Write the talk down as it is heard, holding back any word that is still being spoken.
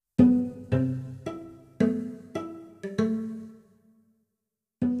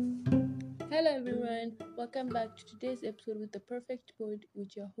everyone, welcome back to today's episode with the Perfect Pod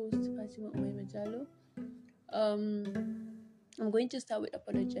with your host Fatima Majalo. Um, I'm going to start with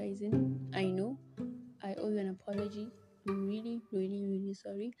apologizing. I know I owe you an apology. I'm really, really, really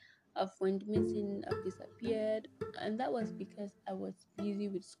sorry. I've went missing, I've disappeared, and that was because I was busy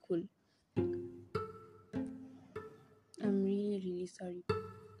with school. I'm really, really sorry.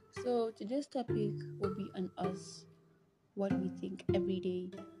 So today's topic will be on us, what we think every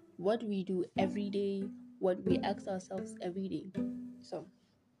day, what we do every day, what we ask ourselves every day. So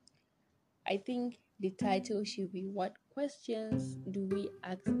I think the title should be, what questions do we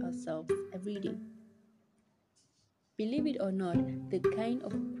ask ourselves every day? Believe it or not, the kind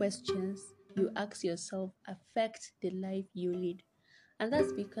of questions you ask yourself affect the life you lead. And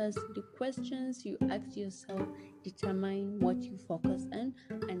that's because the questions you ask yourself determine what you focus on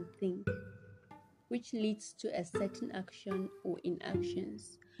and think, which leads to a certain action or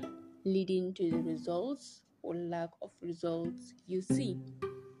inactions, leading to the results or lack of results you see.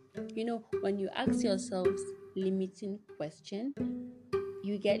 When you ask yourselves limiting question,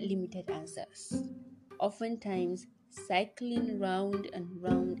 you get limited answers. Oftentimes, cycling round and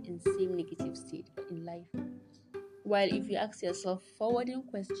round in same negative state in life. While if you ask yourself forwarding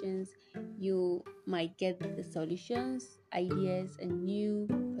questions, you might get the solutions, ideas, and new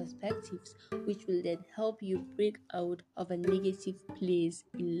perspectives, which will then help you break out of a negative place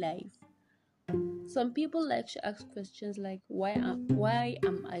in life. Some people like to ask questions like, why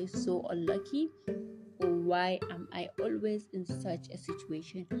am I so unlucky, or why am I always in such a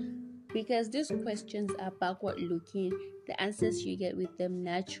situation? Because these questions are backward looking, the answers you get with them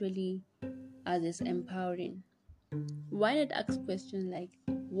naturally are this empowering. Why not ask questions like,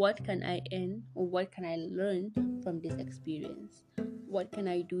 what can I earn, or what can I learn from this experience? What can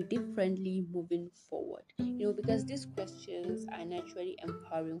I do differently moving forward? Because these questions are naturally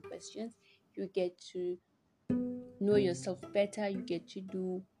empowering questions. You get to know yourself better, you get to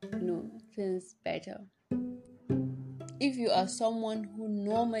do, things better. If you are someone who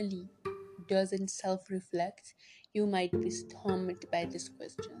normally doesn't self-reflect, you might be stumped by these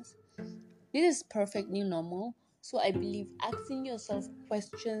questions. This is perfectly normal. So I believe asking yourself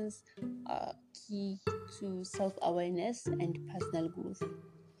questions are key to self-awareness and personal growth.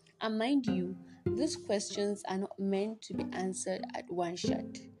 And mind you, these questions are not meant to be answered at one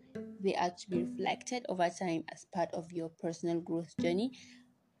shot. They are to be reflected over time as part of your personal growth journey.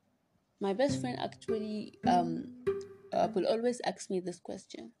 My best friend actually will always ask me this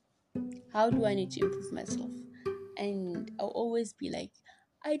question: how do I need to improve myself? And I'll always be like,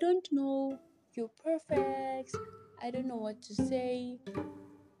 I don't know, you're perfect, I don't know what to say.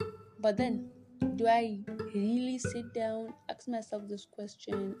 But then, do I really sit down, ask myself this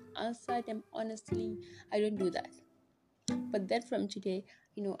question, answer them honestly? I don't do that. But then from today,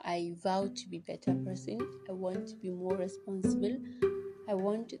 I vow to be a better person. I want to be more responsible. I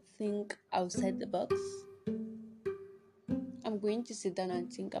want to think outside the box. I'm going to sit down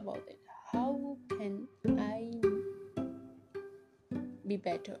and think about it. How can I be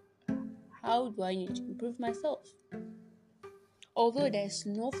better? How do I need to improve myself? Although there's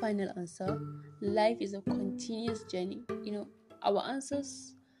no final answer, life is a continuous journey. Our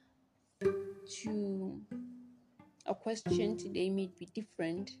answers to a question today may be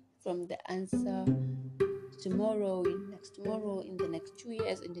different from the answer tomorrow, in the next 2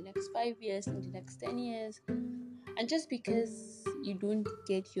 years, in the next 5 years, in the next 10 years. And just because you don't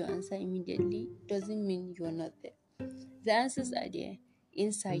get your answer immediately doesn't mean you're not there. The answers are there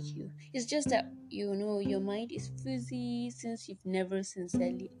inside you. It's just that your mind is fuzzy since you've never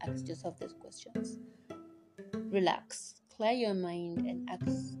sincerely asked yourself these questions. Relax, clear your mind, and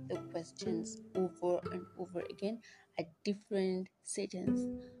ask the questions over and over again at different settings,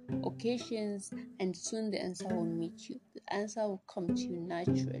 occasions, and soon the answer will meet you. The answer will come to you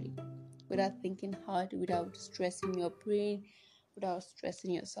naturally, without thinking hard, without stressing your brain, without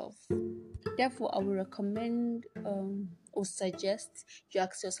stressing yourself. Therefore, I will recommend or suggest you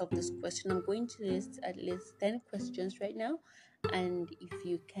ask yourself this question. I'm going to list at least 10 questions right now, and if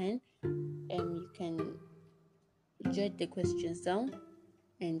you can jot the questions down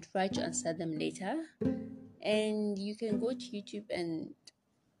and try to answer them later. And you can go to YouTube and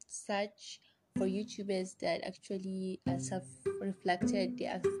search for YouTubers that actually self-reflected. They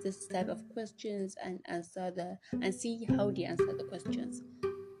ask this type of questions and see how they answer the questions.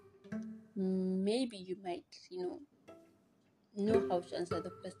 Maybe you might, know how to answer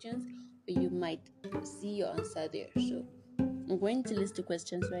the questions, or you might see your answer there. So I'm going to list the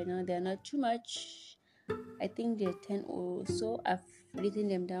questions right now. They're not too much. I think they're 10 or so. I've written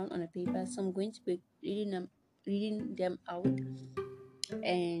them down on a paper, so I'm going to be reading them out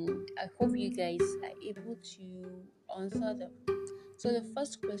and I hope you guys are able to answer them. So the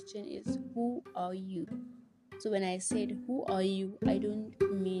first question is, who are you? So when I said who are you, I don't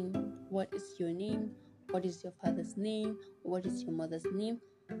mean what is your name, what is your father's name, what is your mother's name.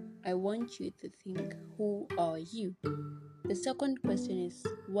 I want you to think, who are you? The second question is,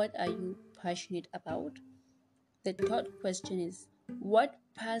 what are you passionate about? The third question is, what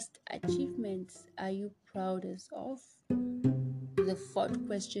past achievements are you proudest of? The fourth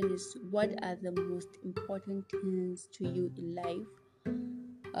question is, what are the most important things to you in life?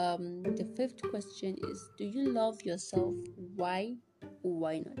 The fifth question is, do you love yourself? Why or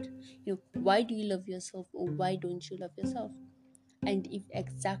why not? Why do you love yourself or why don't you love yourself? And if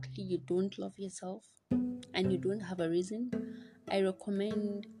exactly you don't love yourself and you don't have a reason, I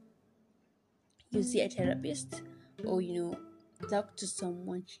recommend you see a therapist, or talk to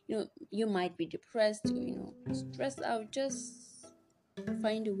someone. You might be depressed or stressed out. Just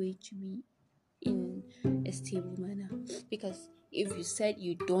find a way to be in a stable manner, because if you said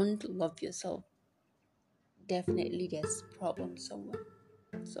you don't love yourself, definitely there's problem somewhere.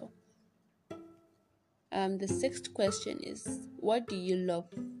 So the sixth question is, what do you love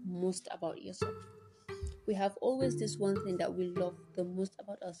most about yourself? We have always this one thing that we love the most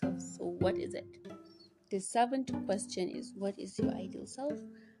about ourselves, so what is it? The seventh question is, what is your ideal self?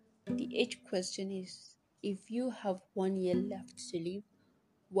 The eighth question is, if you have 1 year left to live,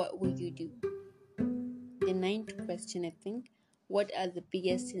 what will you do? The ninth question, I think, what are the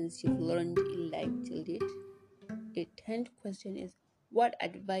biggest things you've learned in life till date? The 10th question is, what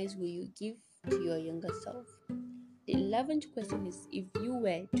advice will you give to your younger self? The 11th question is, if you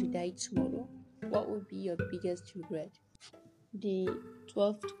were to die tomorrow, what would be your biggest regret? The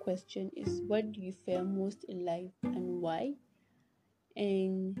 12th question is, what do you fear most in life and why?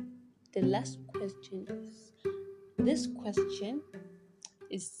 And the last question is, this question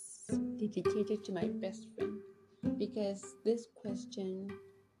is dedicated to my best friend, because this question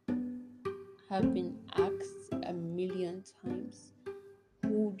have been asked a million times.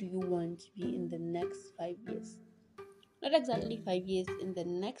 Who do you want to be in the next 5 years? Not exactly 5 years, in the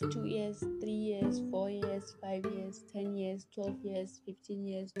next 2 years, 3 years, 4 years, 5 years, 10 years, 12 years, 15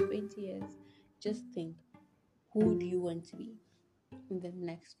 years, 20 years. Just think, who do you want to be in the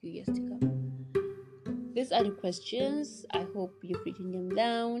next few years to come? These are the questions. I hope you've written them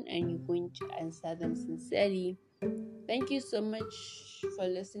down and you're going to answer them sincerely. Thank you so much for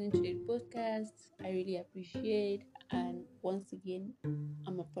listening to this podcast. I really appreciate. And once again,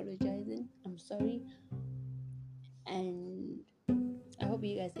 I'm apologizing. I'm sorry. And I hope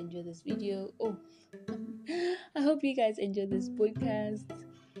you guys enjoy this video. Oh, I hope you guys enjoy this podcast.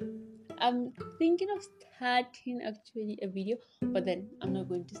 I'm thinking of starting actually a video, but then I'm not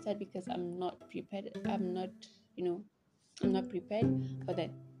going to start because I'm not prepared. I'm not prepared. But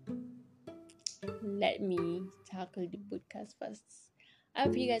then let me tackle the podcast first. I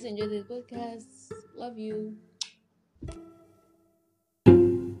hope you guys enjoy this podcast. Love you.